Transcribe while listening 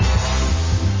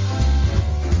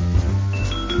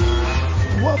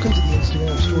Welcome to the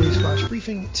Instagram Stories Flash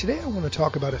Briefing. Today I want to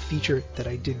talk about a feature that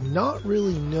I did not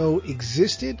really know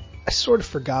existed. I sort of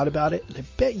forgot about it, and I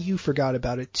bet you forgot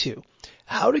about it too.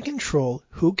 How to control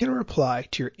who can reply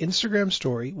to your Instagram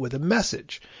story with a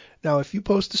message. Now, if you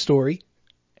post a story,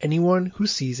 anyone who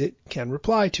sees it can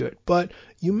reply to it, but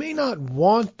you may not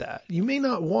want that. You may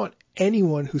not want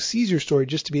anyone who sees your story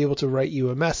just to be able to write you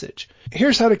a message.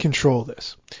 Here's how to control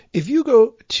this. If you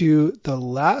go to the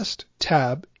last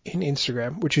tab in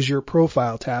Instagram, which is your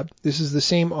profile tab, this is the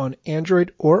same on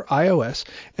Android or iOS,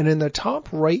 and in the top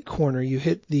right corner you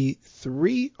hit the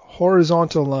three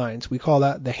horizontal lines. We call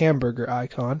that the hamburger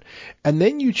icon, and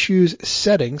then you choose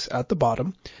settings at the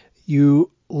bottom.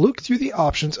 You look through the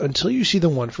options until you see the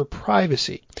one for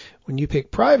privacy. When you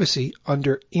pick privacy,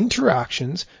 under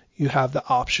interactions, you have the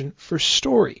option for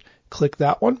story. Click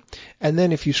that one. And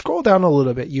then if you scroll down a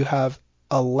little bit, you have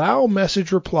allow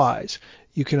message replies.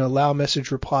 You can allow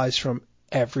message replies from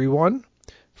everyone,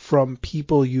 from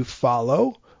people you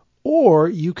follow, or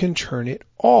you can turn it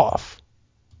off.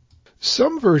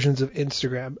 Some versions of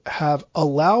Instagram have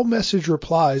allow message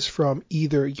replies from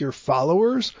either your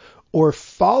followers or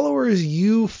followers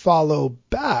you follow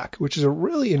back, which is a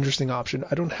really interesting option.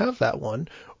 I don't have that one.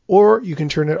 Or you can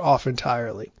turn it off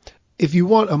entirely. If you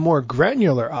want a more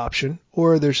granular option,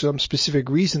 or there's some specific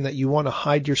reason that you want to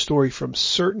hide your story from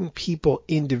certain people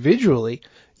individually,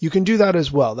 you can do that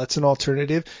as well. That's an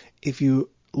alternative. If you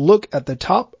look at the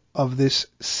top of this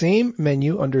same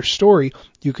menu under story,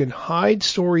 you can hide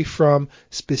story from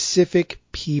specific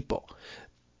people.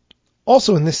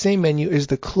 Also in the same menu is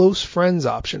the close friends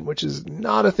option, which is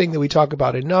not a thing that we talk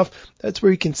about enough. That's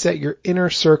where you can set your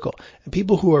inner circle. And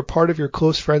people who are part of your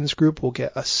close friends group will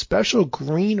get a special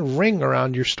green ring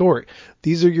around your story.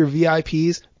 These are your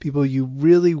VIPs, people you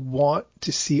really want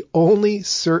to see only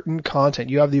certain content.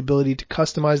 You have the ability to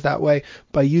customize that way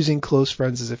by using close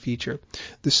friends as a feature.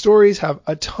 The stories have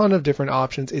a ton of different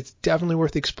options. It's definitely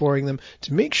worth exploring them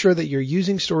to make sure that you're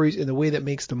using stories in the way that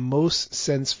makes the most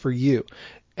sense for you.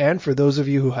 And for those of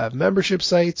you who have membership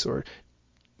sites or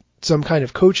some kind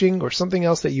of coaching or something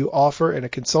else that you offer in a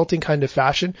consulting kind of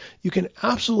fashion, you can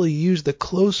absolutely use the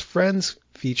close friends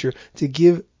feature to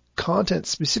give content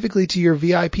specifically to your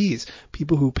VIPs.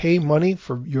 People who pay money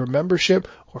for your membership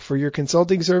or for your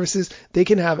consulting services, they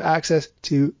can have access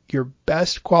to your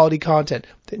best quality content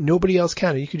that nobody else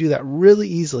can. And you can do that really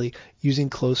easily using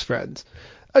close friends.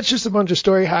 That's just a bunch of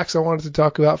story hacks I wanted to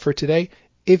talk about for today.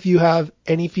 If you have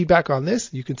any feedback on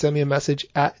this, you can send me a message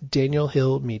at Daniel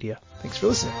Hill Media. Thanks for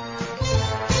listening.